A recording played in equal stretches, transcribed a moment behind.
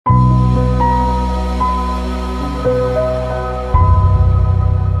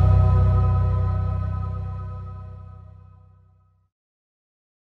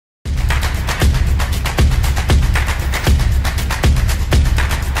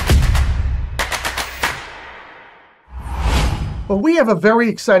Well, we have a very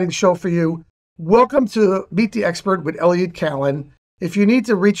exciting show for you. Welcome to Meet the Expert with Elliot Callan. If you need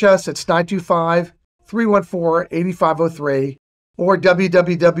to reach us, it's 925-314-8503 or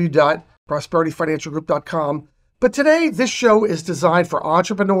www.prosperityfinancialgroup.com. But today, this show is designed for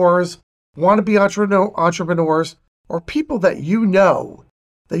entrepreneurs, wannabe entrepreneurs, or people that you know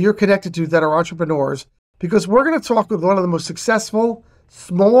that you're connected to that are entrepreneurs, because we're going to talk with one of the most successful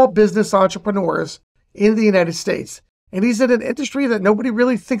small business entrepreneurs in the United States. And he's in an industry that nobody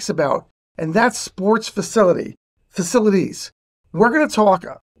really thinks about, and that's sports facilities. We're going to talk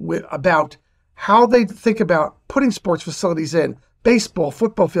about how they think about putting sports facilities in: baseball,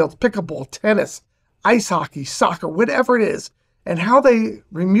 football fields, pickleball, tennis, ice hockey, soccer, whatever it is, and how they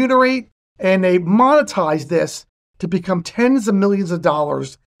remunerate and they monetize this to become tens of millions of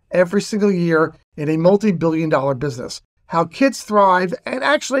dollars every single year in a multi-billion-dollar business. How kids thrive, and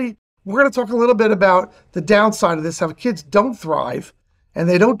actually, we're going to talk a little bit about the downside of this, how kids don't thrive and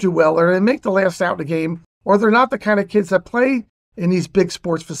they don't do well, or they make the last out in the game, or they're not the kind of kids that play in these big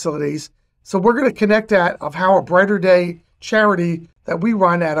sports facilities. So we're going to connect that of how a Brighter Day charity that we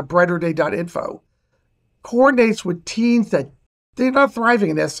run at brighterday.info coordinates with teens that they're not thriving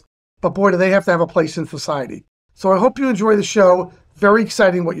in this, but boy, do they have to have a place in society. So I hope you enjoy the show. Very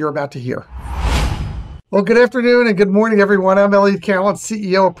exciting what you're about to hear. Well, good afternoon and good morning, everyone. I'm Elliot Callan,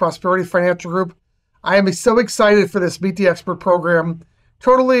 CEO of Prosperity Financial Group. I am so excited for this Meet the Expert program.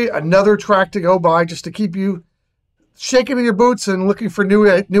 Totally another track to go by just to keep you shaking in your boots and looking for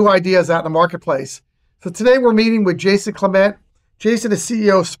new ideas out in the marketplace. So today we're meeting with Jason Clement. Jason is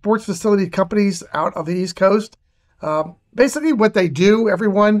CEO of sports facility companies out of the East Coast. Basically what they do,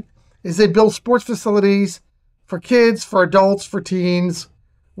 everyone, is they build sports facilities for kids, for adults, for teens,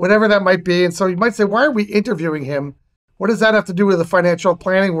 whatever that might be. And so you might say, why are we interviewing him? What does that have to do with the financial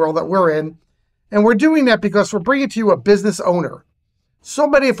planning world that we're in? And we're doing that because we're bringing to you a business owner. So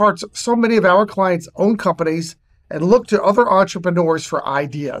many of our clients own companies and look to other entrepreneurs for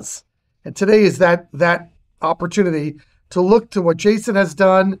ideas. And today is that opportunity to look to what Jason has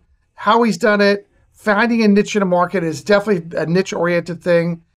done, how he's done it. Finding a niche in a market is definitely a niche-oriented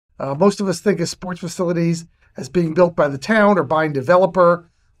thing. Most of us think of sports facilities as being built by the town or by a developer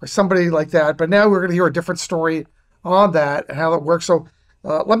or somebody like that. But now we're going to hear a different story on that and how that works. So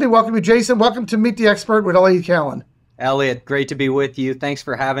let me welcome you, Jason. Welcome to Meet the Expert with Elliot Callan. Elliot, great to be with you. Thanks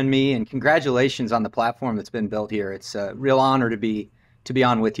for having me, and congratulations on the platform that's been built here. It's a real honor to be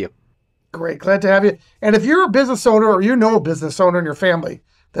on with you. Great. Glad to have you. And if you're a business owner or you know a business owner in your family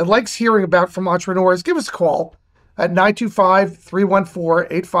that likes hearing about from entrepreneurs, give us a call at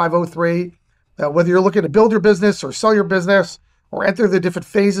 925-314-8503. Whether you're looking to build your business or sell your business or enter the different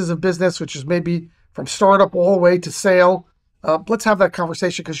phases of business, which is maybe from startup all the way to sale, let's have that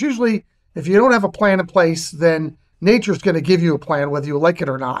conversation. Because usually if you don't have a plan in place, then nature's going to give you a plan, whether you like it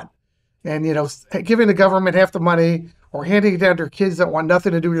or not. And, giving the government half the money or handing it down to your kids that want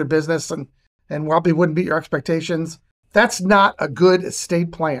nothing to do with your business and probably wouldn't meet your expectations, that's not a good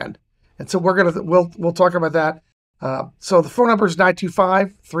estate plan. And so we'll talk about that. So the phone number is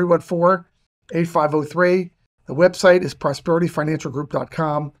 925-314-8503. The website is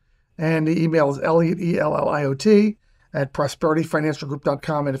prosperityfinancialgroup.com. And the email is Elliot, ELLIOT, at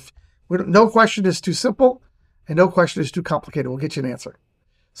prosperityfinancialgroup.com. And no question is too simple and no question is too complicated. We'll get you an answer.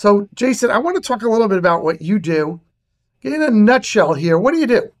 So, Jason, I want to talk a little bit about what you do. In a nutshell here, what do you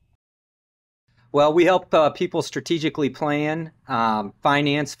do? Well, we help people strategically plan,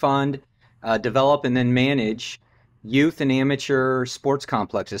 finance, fund, develop, and then manage youth and amateur sports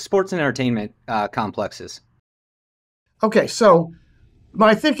complexes, sports and entertainment complexes. Okay, so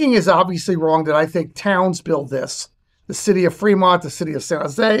my thinking is obviously wrong that I think towns build this. The city of Fremont, the city of San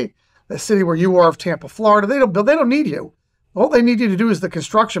Jose, the city where you are of Tampa, Florida, they don't need you. All they need you to do is the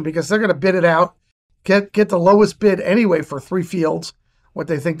construction, because they're going to bid it out, get the lowest bid anyway for 3 fields, what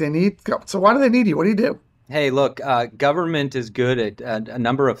they think they need. So why do they need you? What do you do? Hey, look, government is good at a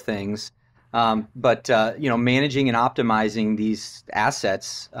number of things, but managing and optimizing these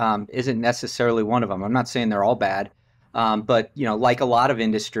assets isn't necessarily one of them. I'm not saying they're all bad, but like a lot of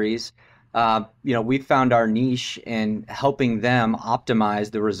industries, we've found our niche in helping them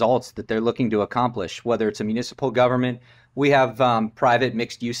optimize the results that they're looking to accomplish, whether it's a municipal government. We have private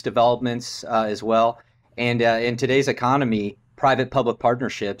mixed-use developments as well. And in today's economy, private-public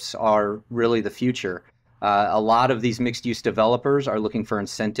partnerships are really the future. A lot of these mixed-use developers are looking for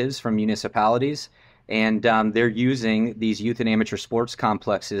incentives from municipalities, and they're using these youth and amateur sports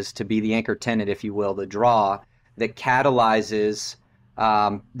complexes to be the anchor tenant, if you will, the draw that catalyzes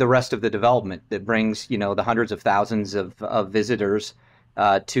the rest of the development, that brings the hundreds of thousands of visitors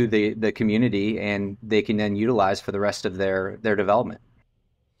to the community, and they can then utilize for the rest of their development.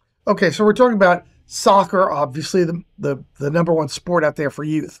 Okay, so we're talking about soccer, obviously the number one sport out there for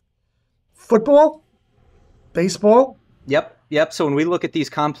youth. Football, baseball. Yep. So when we look at these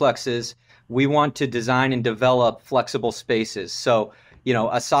complexes, we want to design and develop flexible spaces. So,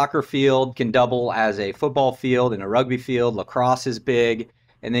 a soccer field can double as a football field and a rugby field. Lacrosse is big.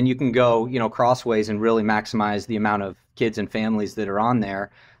 And then you can go, crossways and really maximize the amount of kids and families that are on there.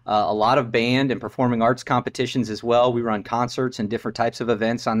 A lot of band and performing arts competitions as well. We run concerts and different types of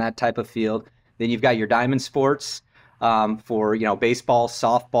events on that type of field. Then you've got your diamond sports for, baseball,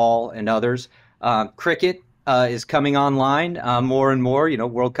 softball, and others. Cricket is coming online more and more.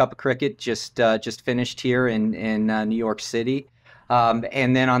 World Cup of Cricket just finished here in New York City.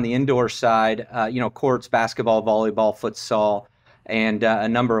 And then on the indoor side, courts, basketball, volleyball, futsal, and a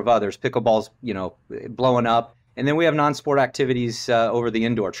number of others. Pickleball's, blowing up. And then we have non-sport activities over the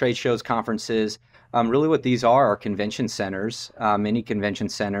indoor, trade shows, conferences. Really what these are convention centers, mini convention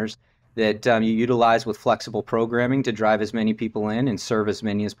centers that you utilize with flexible programming to drive as many people in and serve as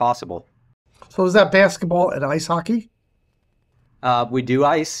many as possible. So is that basketball and ice hockey? We do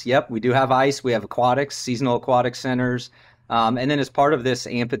ice. Yep, we do have ice. We have aquatics, seasonal aquatic centers. And then as part of this,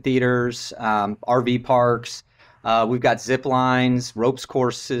 amphitheaters, RV parks. We've got zip lines, ropes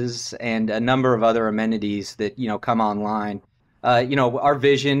courses, and a number of other amenities that, come online. Our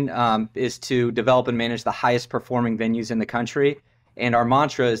vision is to develop and manage the highest performing venues in the country. And our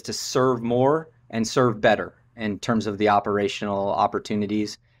mantra is to serve more and serve better in terms of the operational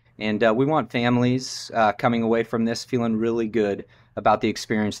opportunities. And we want families coming away from this feeling really good about the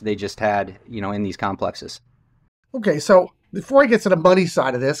experience they just had, in these complexes. Okay, so before I get to the money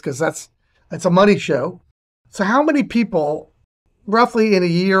side of this, because that's a money show. So how many people, roughly in a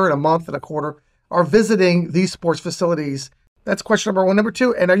year and a month and a quarter, are visiting these sports facilities? That's question number one. Number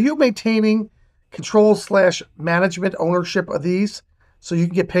two, and are you maintaining control/management ownership of these so you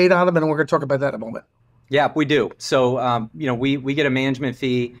can get paid on them? And we're going to talk about that in a moment. Yeah, we do. So, we get a management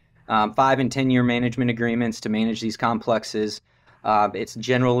fee, 5 and 10-year management agreements to manage these complexes. It's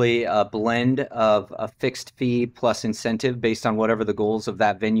generally a blend of a fixed fee plus incentive based on whatever the goals of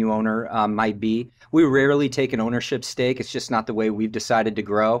that venue owner might be. We rarely take an ownership stake. It's just not the way we've decided to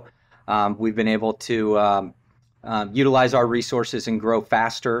grow. We've been able to utilize our resources and grow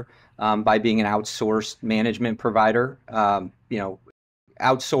faster by being an outsourced management provider.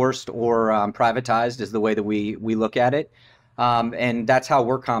 Outsourced or privatized is the way that we look at it. And that's how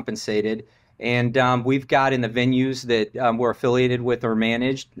we're compensated. And we've got in the venues that we're affiliated with or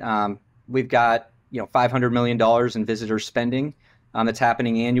managed, we've got $500 million in visitor spending that's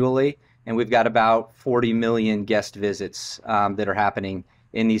happening annually, and we've got about 40 million guest visits that are happening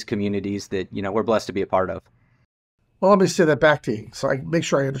in these communities that we're blessed to be a part of. Well, let me say that back to you so I make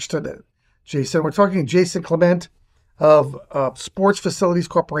sure I understood it. Jason, we're talking Jason Clement of Sports Facilities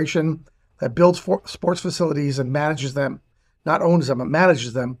Corporation that builds sports facilities and manages them, not owns them, but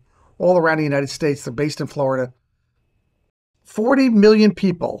manages them all around the United States. They're based in Florida. 40 million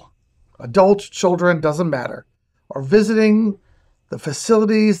people, adults, children, doesn't matter, are visiting the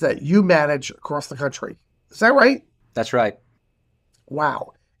facilities that you manage across the country. Is that right? That's right.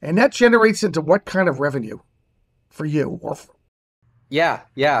 Wow. And that generates into what kind of revenue for you?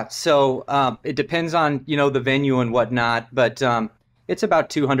 Yeah. So it depends on, the venue and whatnot, but it's about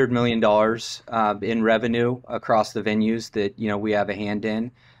 $200 million in revenue across the venues that, we have a hand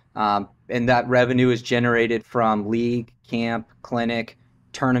in. And that revenue is generated from league, camp, clinic,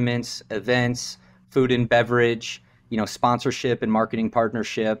 tournaments, events, food and beverage, sponsorship and marketing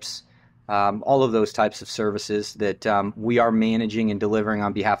partnerships, all of those types of services that we are managing and delivering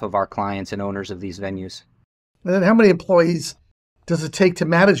on behalf of our clients and owners of these venues. And then how many employees does it take to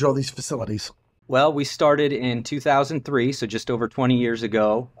manage all these facilities? Well, we started in 2003, so just over 20 years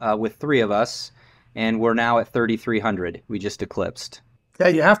ago, with 3 of us, and we're now at 3,300. We just eclipsed. Yeah,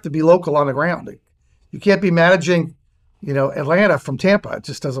 you have to be local on the ground. You can't be managing, Atlanta from Tampa. It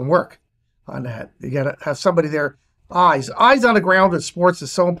just doesn't work on that. You got to have somebody there. Eyes on the ground in sports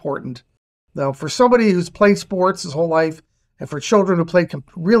is so important. Now, for somebody who's played sports his whole life, and for children who played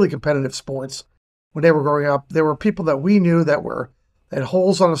really competitive sports when they were growing up, there were people that we knew that had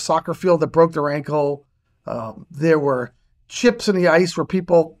holes on a soccer field that broke their ankle. There were chips in the ice where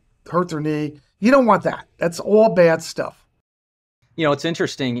people hurt their knee. You don't want that. That's all bad stuff. What's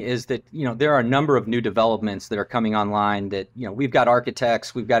interesting is that, there are a number of new developments that are coming online that, we've got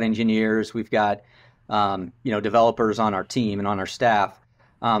architects, we've got engineers, we've got, developers on our team and on our staff.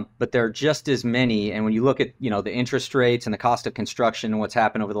 But there are just as many. And when you look at, the interest rates and the cost of construction and what's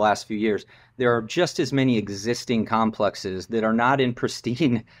happened over the last few years, there are just as many existing complexes that are not in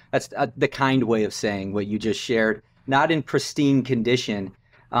pristine, that's the kind way of saying what you just shared, not in pristine condition,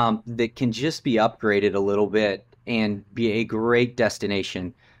 that can just be upgraded a little bit and be a great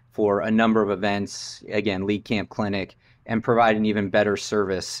destination for a number of events, again, League Camp Clinic, and provide an even better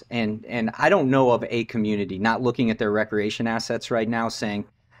service. And I don't know of a community not looking at their recreation assets right now saying,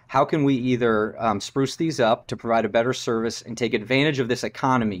 how can we either spruce these up to provide a better service and take advantage of this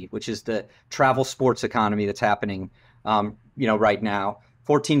economy, which is the travel sports economy that's happening, right now,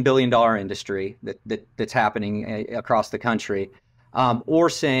 $14 billion industry that's happening across the country, or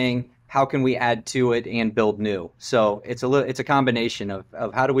saying, how can we add to it and build new? So it's a combination of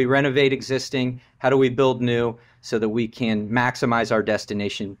how do we renovate existing, how do we build new, so that we can maximize our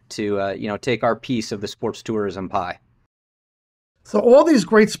destination to take our piece of the sports tourism pie. So all these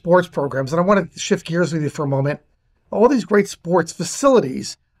great sports programs, and I want to shift gears with you for a moment. All these great sports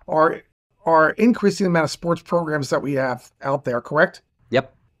facilities are increasing the amount of sports programs that we have out there, correct?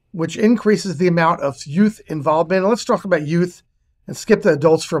 Yep. Which increases the amount of youth involvement. And let's talk about youth and skip the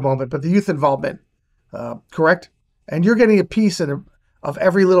adults for a moment, but the youth involvement, correct? And you're getting a piece of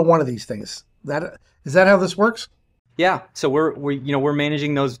every little one of these things. Is that how this works? Yeah. So we're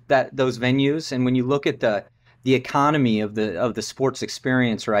managing those venues, and when you look at the economy of the sports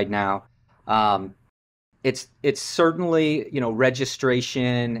experience right now, it's certainly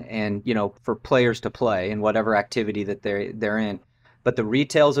registration and for players to play in whatever activity that they're in. But the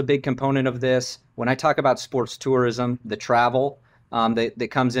retail is a big component of this. When I talk about sports tourism, the travel that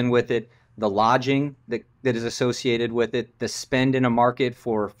comes in with it, the lodging that is associated with it, the spend in a market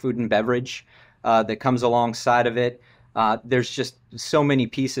for food and beverage that comes alongside of it. There's just so many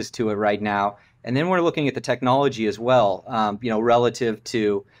pieces to it right now. And then we're looking at the technology as well, relative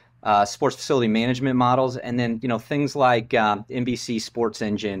to sports facility management models, and then things like NBC Sports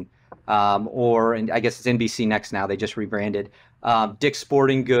Engine, and I guess it's NBC Next now. They just rebranded. Dick's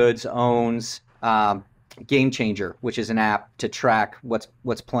Sporting Goods owns Game Changer, which is an app to track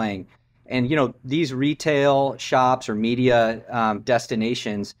what's playing. And these retail shops or media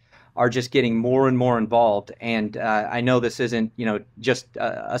destinations are just getting more and more involved. And I know this isn't just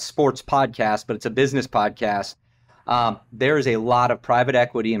a sports podcast, but it's a business podcast. There is a lot of private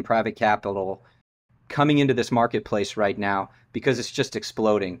equity and private capital coming into this marketplace right now because it's just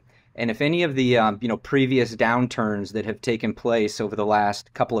exploding. And if any of the previous downturns that have taken place over the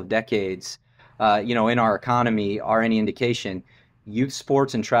last couple of decades, in our economy are any indication, youth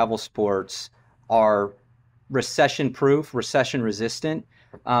sports and travel sports are recession-proof, recession-resistant,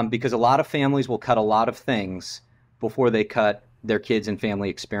 because a lot of families will cut a lot of things before they cut their kids and family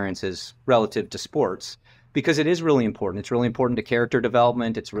experiences relative to sports, because it is really important. It's really important to character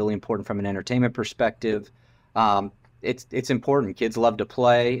development. It's really important from an entertainment perspective. It's important. Kids love to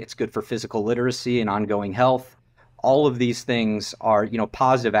play. It's good for physical literacy and ongoing health. All of these things are,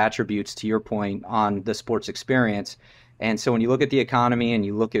 positive attributes, to your point, on the sports experience. And so when you look at the economy and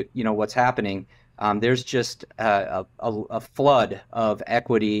you look at, what's happening, there's just a flood of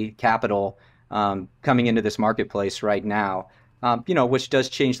equity capital coming into this marketplace right now, which does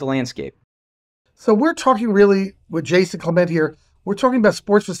change the landscape. So we're talking really with Jason Clement here. We're talking about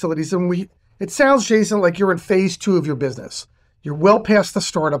sports facilities, and it sounds, Jason, like you're in phase 2 of your business. You're well past the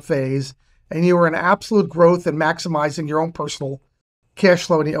startup phase, and you are in absolute growth and maximizing your own personal cash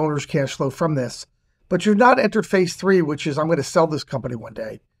flow and the owner's cash flow from this. But you've not entered phase 3, which is I'm going to sell this company one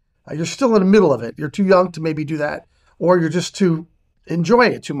day. You're still in the middle of it. You're too young to maybe do that, or you're just too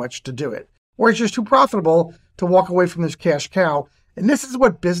enjoying it too much to do it, or it's just too profitable to walk away from this cash cow. And this is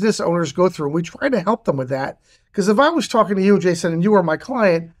what business owners go through. We try to help them with that. Because if I was talking to you, Jason, and you were my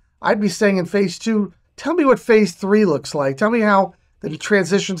client, I'd be saying in phase 2, tell me what phase 3 looks like. Tell me how the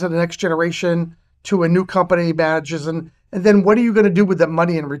transition to the next generation to a new company manages, and then what are you going to do with that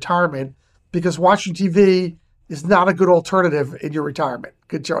money in retirement? Because watching TV is not a good alternative in your retirement.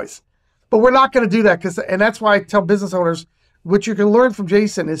 Good choice. But we're not going to do that, and that's why I tell business owners, what you can learn from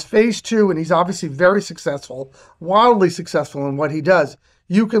Jason is phase 2, and he's obviously very successful, wildly successful in what he does.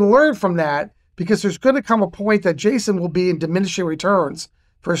 You can learn from that because there's going to come a point that Jason will be in diminishing returns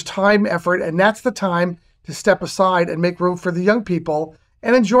for his time, effort, and that's the time to step aside and make room for the young people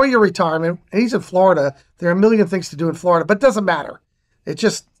and enjoy your retirement. And he's in Florida. There are a million things to do in Florida, but it doesn't matter. It's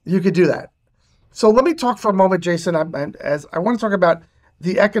just, you could do that. So let me talk for a moment, Jason, as I want to talk about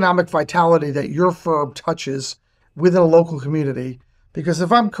the economic vitality that your firm touches within a local community. Because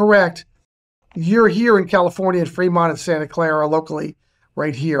if I'm correct, you're here in California, in Fremont and Santa Clara, locally,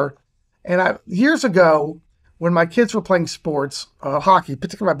 right here. And years ago, when my kids were playing sports, hockey,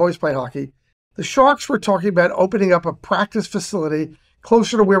 particularly my boys play hockey, the Sharks were talking about opening up a practice facility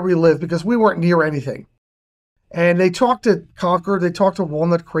closer to where we live because we weren't near anything. And they talked to Concord, they talked to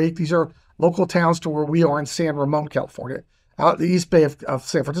Walnut Creek. These are local towns to where we are in San Ramon, California, out the East Bay of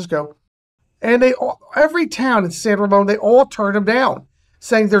San Francisco. And every town in San Ramon, they all turned them down,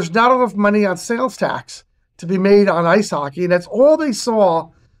 saying there's not enough money on sales tax to be made on ice hockey. And that's all they saw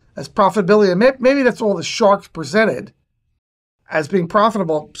as profitability. And maybe that's all the Sharks presented as being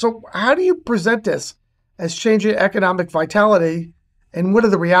profitable. So how do you present this as changing economic vitality? And what are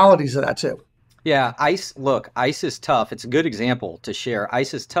the realities of that too? Yeah, ice is tough. It's a good example to share.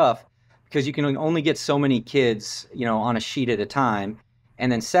 Ice is tough because you can only get so many kids, on a sheet at a time.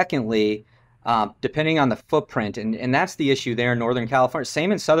 And then secondly, depending on the footprint, and that's the issue there in Northern California.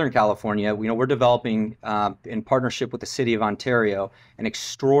 Same in Southern California. We're developing, in partnership with the City of Ontario, an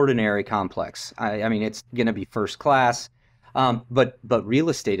extraordinary complex. I mean, it's going to be first class, but real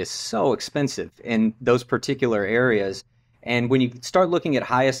estate is so expensive in those particular areas. And when you start looking at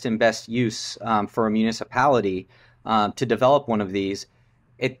highest and best use for a municipality to develop one of these,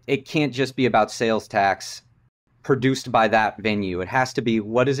 it can't just be about sales tax produced by that venue. It has to be,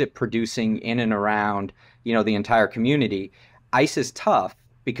 what is it producing in and around, the entire community. Ice is tough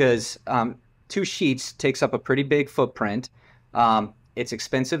because 2 sheets takes up a pretty big footprint. It's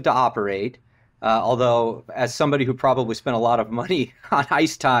expensive to operate, although as somebody who probably spent a lot of money on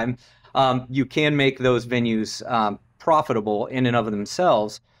ice time, you can make those venues profitable in and of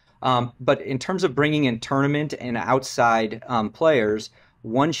themselves. But in terms of bringing in tournament and outside players,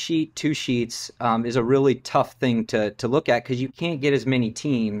 1 sheet, 2 sheets is a really tough thing to look at because you can't get as many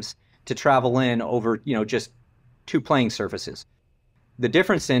teams to travel in over, just 2 playing surfaces. The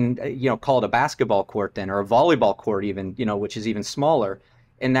difference in, call it a basketball court then, or a volleyball court even, which is even smaller.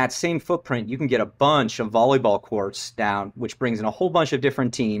 In that same footprint, you can get a bunch of volleyball courts down, which brings in a whole bunch of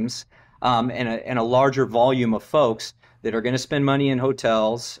different teams and a larger volume of folks that are going to spend money in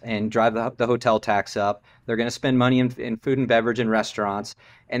hotels and drive the hotel tax up. They're going to spend money in food and beverage and restaurants.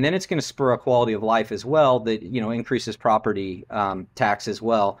 And then it's going to spur a quality of life as well that, increases property tax as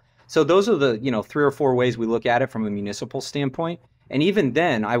well. So those are the, 3 or 4 ways we look at it from a municipal standpoint. And even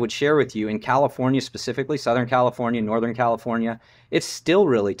then, I would share with you, in California specifically, Southern California, Northern California, it's still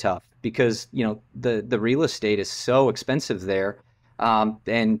really tough because, the real estate is so expensive there.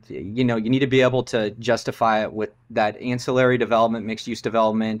 And, you need to be able to justify it with that ancillary development, mixed use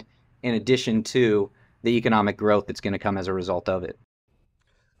development, in addition to the economic growth that's going to come as a result of it.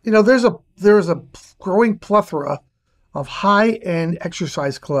 There's a growing plethora of high-end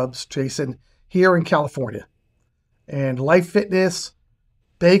exercise clubs, Jason, here in California. And Life Fitness,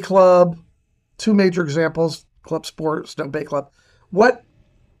 Bay Club, 2 major examples, Club Sports, no Bay Club. What,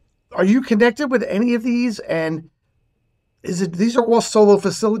 are you connected with any of these? And these are all solo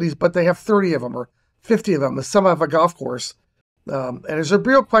facilities, but they have 30 of them or 50 of them. Some have a golf course. And there's a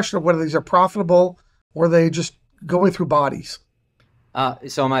real question of whether these are profitable or are they just going through bodies.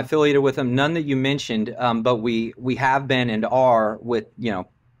 So I'm affiliated with them. None that you mentioned, but we have been and are with,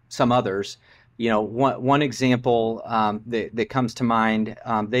 some others. One example that comes to mind,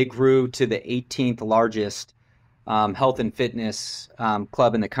 they grew to the 18th largest health and fitness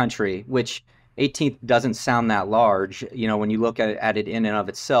club in the country, which 18th doesn't sound that large, when you look at it in and of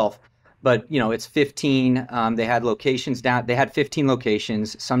itself. But, it's 15. They had locations down. They had 15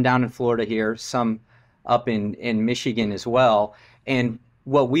 locations, some down in Florida here, some up in Michigan as well. And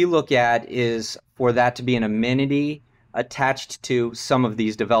what we look at is for that to be an amenity attached to some of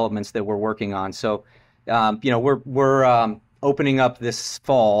these developments that we're working on. So, we're opening up this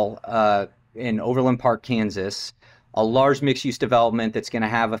fall in Overland Park, Kansas, a large mixed-use development that's going to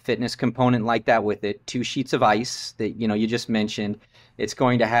have a fitness component like that with it, 2 sheets of ice that, you just mentioned. It's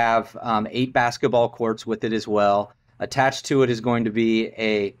going to have 8 basketball courts with it as well. Attached to it is going to be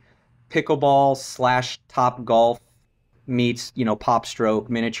a pickleball / top golf meets, pop stroke,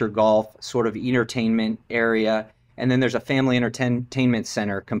 miniature golf sort of entertainment area. And then there's a family entertainment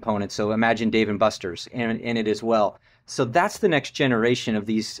center component. So imagine Dave and Buster's in it as well. So that's the next generation of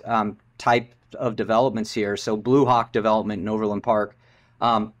these type of developments here. So Blue Hawk development in Overland Park,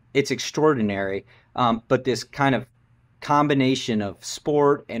 it's extraordinary. But this kind of combination of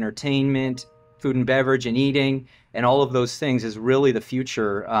sport, entertainment, food and beverage and eating, and all of those things is really the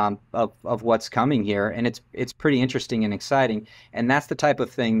future of what's coming here. And it's pretty interesting and exciting. And that's the type of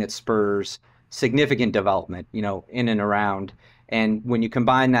thing that spurs significant development, in and around. And when you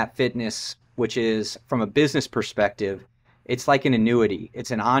combine that fitness, which is from a business perspective, it's like an annuity.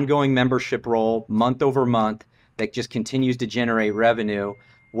 It's an ongoing membership role month over month that just continues to generate revenue.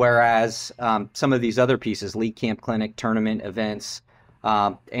 Whereas some of these other pieces, league camp clinic, tournament events,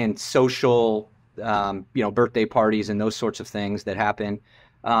 and social, birthday parties and those sorts of things that happen,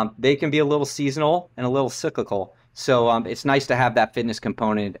 they can be a little seasonal and a little cyclical. So it's nice to have that fitness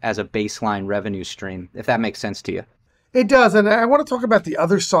component as a baseline revenue stream, if that makes sense to you. It does. And I want to talk about the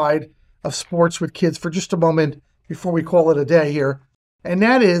other side of sports with kids for just a moment before we call it a day here. And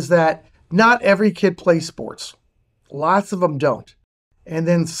that is that not every kid plays sports. Lots of them don't. And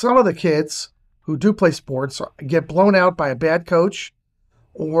then some of the kids who do play sports get blown out by a bad coach,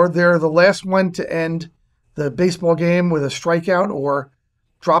 or they're the last one to end the baseball game with a strikeout or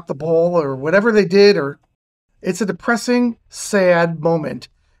drop the ball or whatever they did, or it's a depressing, sad moment.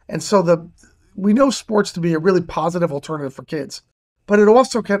 And so we know sports to be a really positive alternative for kids, but it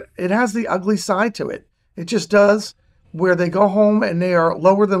has the ugly side to it. It just does, where they go home and they are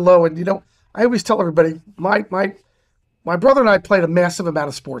lower than low. And I always tell everybody, my brother and I played a massive amount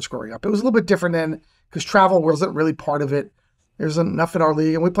of sports growing up. It was a little bit different then because travel wasn't really part of it. There's enough in our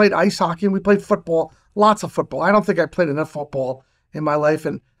league. And we played ice hockey and we played football, lots of football. I don't think I played enough football in my life.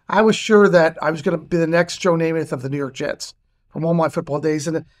 And I was sure that I was going to be the next Joe Namath of the New York Jets from all my football days.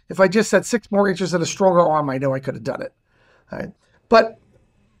 And if I just had 6 more inches and a stronger arm, I know I could have done it. Right? But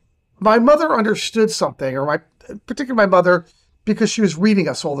my mother understood something, particularly my mother, because she was reading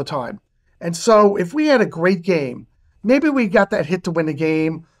us all the time. And so if we had a great game, maybe we got that hit to win the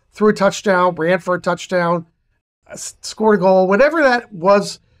game, threw a touchdown, ran for a touchdown, scored a goal, whatever that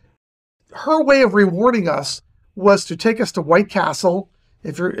was, her way of rewarding us was to take us to White Castle.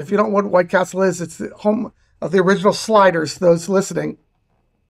 If you don't know what White Castle is, it's the home of the original Sliders, those listening.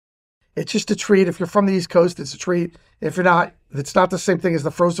 It's just a treat. If you're from the East Coast, it's a treat. If you're not, it's not the same thing as the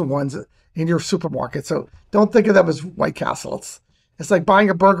frozen ones in your supermarket. So don't think of them as White Castle. It's like buying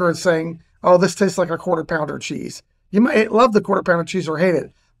a burger and saying, oh, this tastes like a quarter pounder cheese. You might love the quarter pounder cheese or hate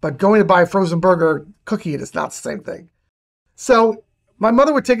it, but going to buy a frozen burger, cooking it is not the same thing. So my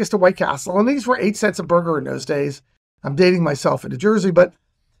mother would take us to White Castle, and these were 8 cents a burger in those days. I'm dating myself in New Jersey, but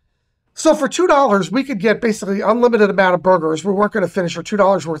so for $2, we could get basically unlimited amount of burgers. We weren't going to finish for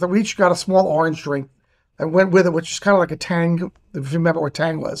 $2 worth, and we each got a small orange drink and went with it, which is kind of like a Tang, if you remember what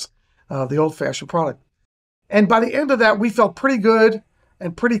Tang was, the old-fashioned product. And by the end of that, we felt pretty good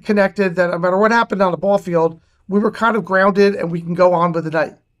and pretty connected that no matter what happened on the ball field, we were kind of grounded and we can go on with the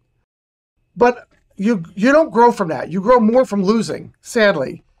night. But you don't grow from that. You grow more from losing,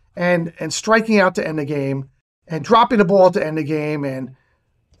 sadly, and striking out to end the game and dropping the ball to end the game, and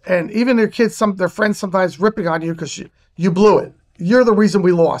even their friends sometimes ripping on you because you blew it. You're the reason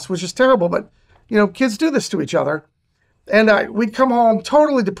we lost, which is terrible. But kids do this to each other, and we'd come home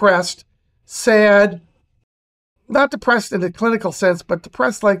totally depressed, sad, not depressed in the clinical sense, but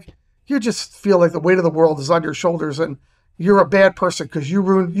depressed like you just feel like the weight of the world is on your shoulders and you're a bad person because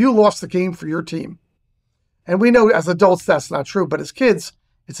you lost the game for your team. And we know as adults that's not true, but as kids,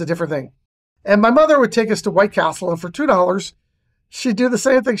 it's a different thing. And my mother would take us to White Castle, and for $2, she'd do the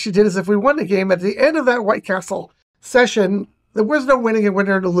same thing she did as if we won the game. At the end of that White Castle session, there was no winning and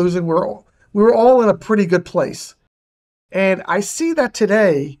winning or losing. We were all in a pretty good place. And I see that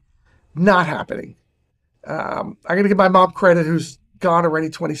today not happening. I'm going to give my mom credit, who's gone already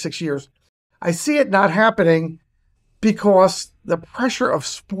 26 years. I see it not happening because the pressure of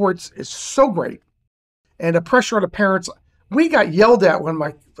sports is so great. And the pressure on the parents, we got yelled at when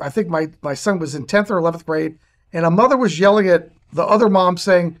I think my son was in 10th or 11th grade, and a mother was yelling at the other mom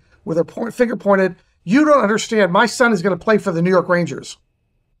saying, with her finger pointed, "You don't understand, my son is going to play for the New York Rangers."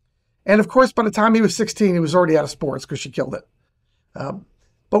 And of course, by the time he was 16, he was already out of sports because she killed it.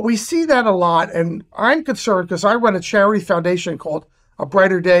 But we see that a lot, and I'm concerned because I run a charity foundation called A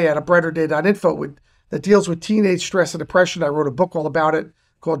Brighter Day at abrighterday.info that deals with teenage stress and depression. I wrote a book all about it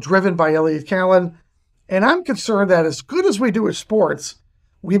called Driven by Elliot Callan. And I'm concerned that as good as we do with sports,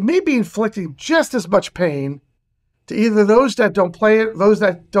 we may be inflicting just as much pain to either those that don't play it, those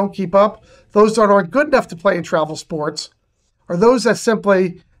that don't keep up, those that aren't good enough to play in travel sports, or those that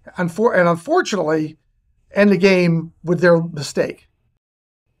simply, and unfortunately, end the game with their mistake.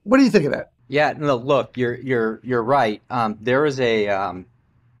 What do you think of that? Yeah, no, look, you're right. There was a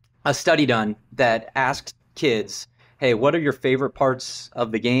study done that asked kids, "Hey, what are your favorite parts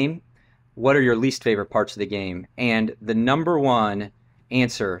of the game? What are your least favorite parts of the game?" And the number one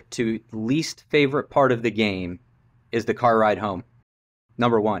answer to least favorite part of the game is the car ride home.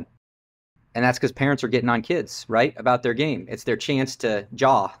 Number one. And that's because parents are getting on kids, right, about their game. It's their chance to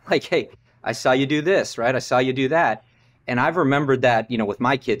jaw. Like, "Hey, I saw you do this, right? I saw you do that." And I've remembered that, with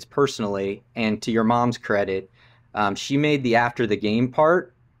my kids personally. And to your mom's credit, she made the after the game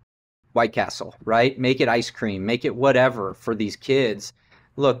part White Castle, right? Make it ice cream, make it whatever for these kids.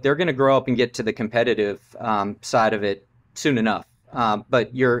 look, they're going to grow up and get to the competitive side of it soon enough.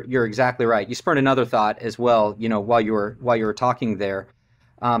 But you're exactly right. You spurred another thought as well. While you were talking there,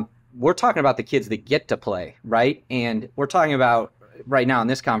 we're talking about the kids that get to play, right? And we're talking about right now in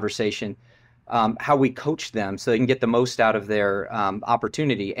this conversation how we coach them so they can get the most out of their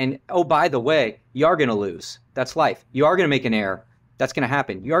opportunity. And oh, by the way, you are going to lose. That's life. You are going to make an error. That's going to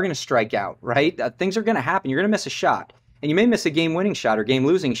happen. You are going to strike out, right? Things are going to happen. You're going to miss a shot, and you may miss a game-winning shot or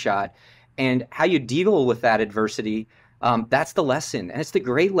game-losing shot. And how you deal with that adversity, that's the lesson, and it's the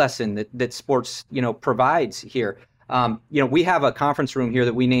great lesson that sports provides here. We have a conference room here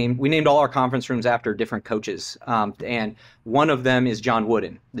that we named all our conference rooms after different coaches. And one of them is John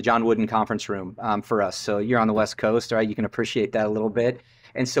Wooden, the John Wooden conference room for us. So you're on the West Coast, right? You can appreciate that a little bit.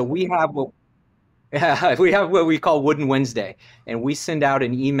 And so we have what we call Wooden Wednesday. And we send out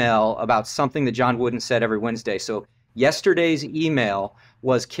an email about something that John Wooden said every Wednesday. So yesterday's email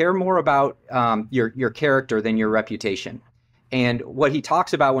was care more about your character than your reputation. And what he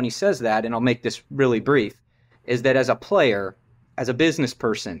talks about when he says that, and I'll make this really brief, is that as a player, as a business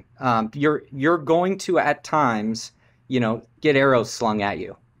person, you're going to at times, get arrows slung at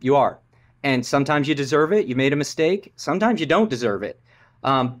you. You are, and sometimes you deserve it. You made a mistake. Sometimes you don't deserve it,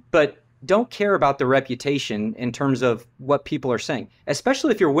 but don't care about the reputation in terms of what people are saying,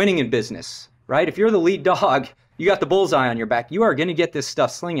 especially if you're winning in business, right? If you're the lead dog, you got the bullseye on your back. You are going to get this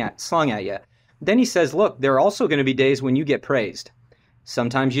stuff slung at you. Then he says, look, there are also going to be days when you get praised.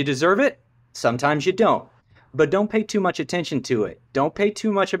 Sometimes you deserve it. Sometimes you don't. But don't pay too much attention to it. Don't pay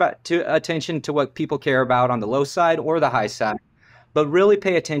too much attention to what people care about on the low side or the high side. But really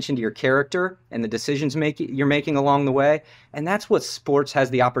pay attention to your character and the decisions you're making along the way. And that's what sports has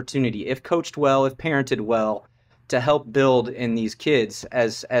the opportunity, if coached well, if parented well, to help build in these kids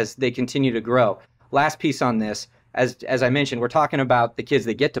as they continue to grow. Last piece on this, as I mentioned, we're talking about the kids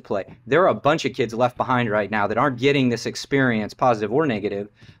that get to play. There are a bunch of kids left behind right now that aren't getting this experience, positive or negative,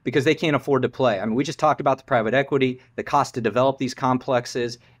 because they can't afford to play. I mean, we just talked about the private equity, the cost to develop these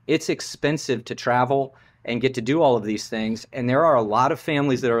complexes. It's expensive to travel and get to do all of these things. And there are a lot of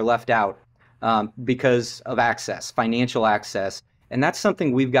families that are left out because of access, financial access. And that's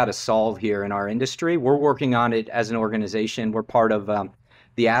something we've got to solve here in our industry. We're working on it as an organization. We're part of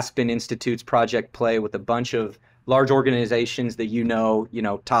the Aspen Institute's Project Play with a bunch of large organizations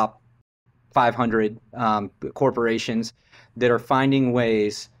that top 500 corporations that are finding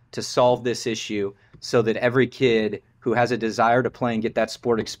ways to solve this issue so that every kid who has a desire to play and get that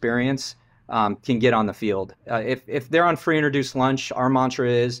sport experience can get on the field. If they're on free and reduced lunch, our mantra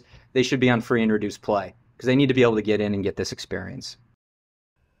is they should be on free and reduced play because they need to be able to get in and get this experience.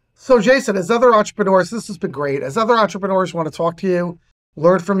 So Jason, as other entrepreneurs, this has been great. As other entrepreneurs want to talk to you,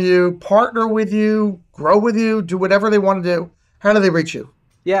 learn from you, partner with you, grow with you, do whatever they want to do, how do they reach you?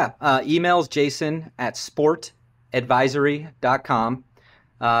 Yeah, email's jason@sportadvisory.com.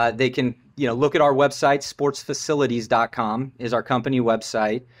 They can look at our website, sportsfacilities.com is our company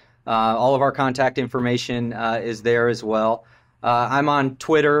website. All of our contact information is there as well. I'm on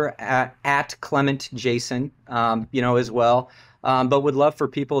Twitter at Clement Jason, as well. But would love for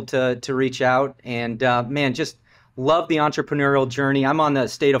people to reach out and just love the entrepreneurial journey. I'm on the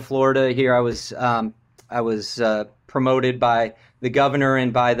state of Florida here. I was promoted by the governor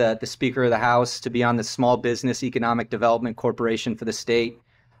and by the Speaker of the House to be on the Small Business Economic Development Corporation for the state.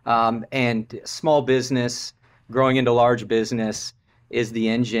 And small business growing into large business is the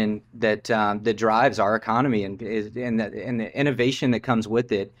engine that drives our economy, and the innovation that comes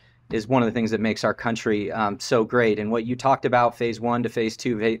with it is one of the things that makes our country so great. And what you talked about, phase 1 to phase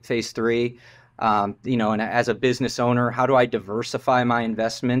 2, phase 3. And as a business owner, how do I diversify my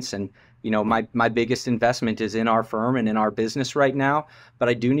investments? And, my biggest investment is in our firm and in our business right now, but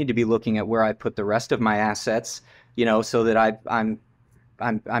I do need to be looking at where I put the rest of my assets, so that I'm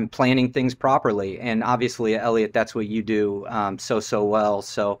planning things properly. And obviously, Elliot, that's what you do so well.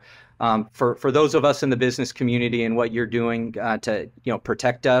 So for those of us in the business community and what you're doing to,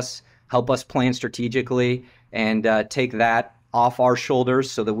 protect us, help us plan strategically, and take that off our shoulders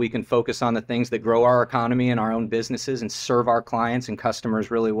so that we can focus on the things that grow our economy and our own businesses and serve our clients and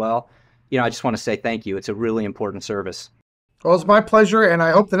customers really well. I just want to say thank you. It's a really important service. Well, it's my pleasure, and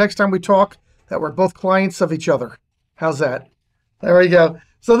I hope the next time we talk that we're both clients of each other. How's that? There we go.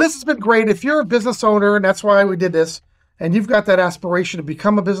 So this has been great. If you're a business owner, and that's why we did this, and you've got that aspiration to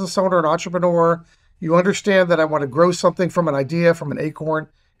become a business owner, an entrepreneur, you understand that I want to grow something from an idea, from an acorn,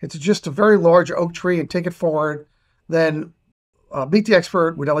 into just a very large oak tree and take it forward, then Meet the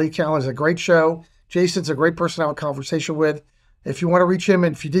Expert with Elliot Callen is a great show. Jason's a great person to have a conversation with. If you want to reach him,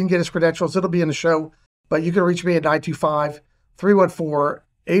 and if you didn't get his credentials, it'll be in the show, but you can reach me at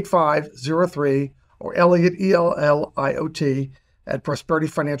 314-8503, or Elliot, Elliot, at Prosperity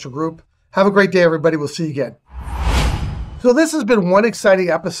Financial Group. Have a great day, everybody. We'll see you again. So this has been one exciting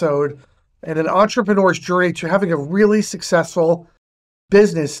episode and an entrepreneur's journey to having a really successful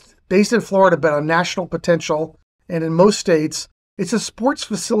business based in Florida, but on national potential. And in most states, it's a sports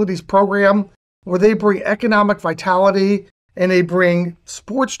facilities program where they bring economic vitality and they bring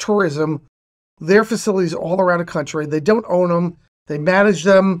sports tourism, their facilities all around the country. They don't own them. They manage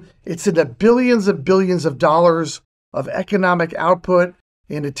them. It's in the billions and billions of dollars of economic output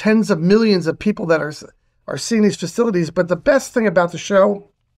and the tens of millions of people that are seeing these facilities. But the best thing about the show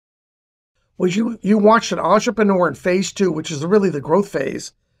was you watched an entrepreneur in phase 2, which is really the growth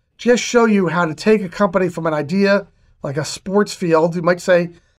phase, just show you how to take a company from an idea like a sports field. You might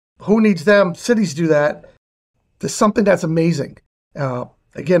say, who needs them? Cities do that. There's something that's amazing.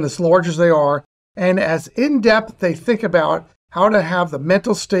 Again, as large as they are, and as in-depth they think about how to have the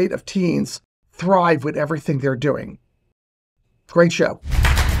mental state of teens thrive with everything they're doing. Great show.